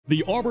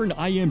The Auburn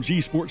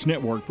IMG Sports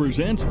Network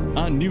presents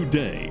A New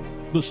Day,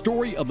 the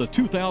story of the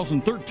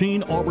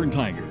 2013 Auburn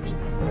Tigers.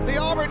 The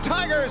Auburn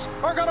Tigers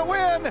are going to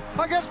win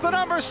against the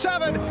number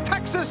 7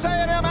 Texas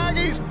A&M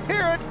Aggies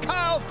here at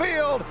Kyle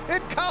Field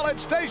in College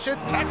Station,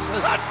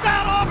 Texas.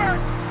 Touchdown Auburn!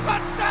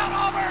 Touchdown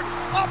Auburn!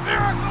 A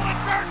miracle in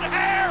Jordan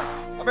Hare!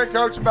 I've been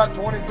coaching about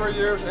 23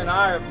 years, and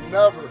I have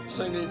never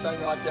seen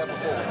anything like that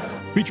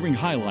before. Featuring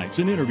highlights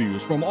and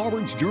interviews from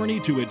Auburn's journey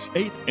to its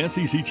 8th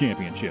SEC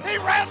championship. He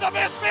ran the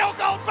missed field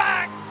goal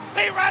back!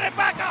 He ran it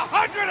back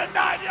 109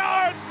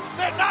 yards!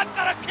 They're not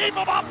going to keep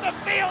him off the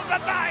field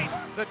tonight!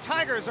 The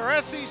Tigers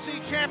are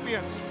SEC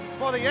champions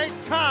for the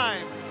 8th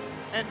time,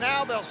 and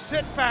now they'll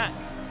sit back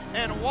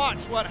and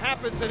watch what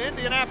happens in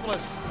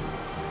Indianapolis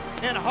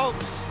in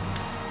hopes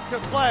to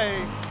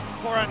play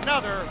for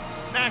another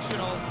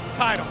national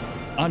title.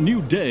 A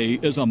New Day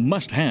is a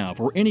must-have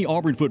for any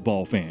Auburn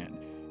football fan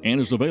and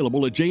is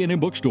available at J&M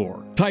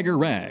Bookstore, Tiger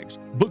Rags,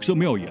 Books A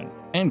Million,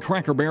 and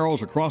Cracker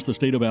Barrels across the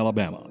state of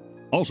Alabama.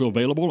 Also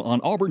available on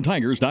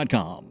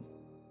auburntigers.com.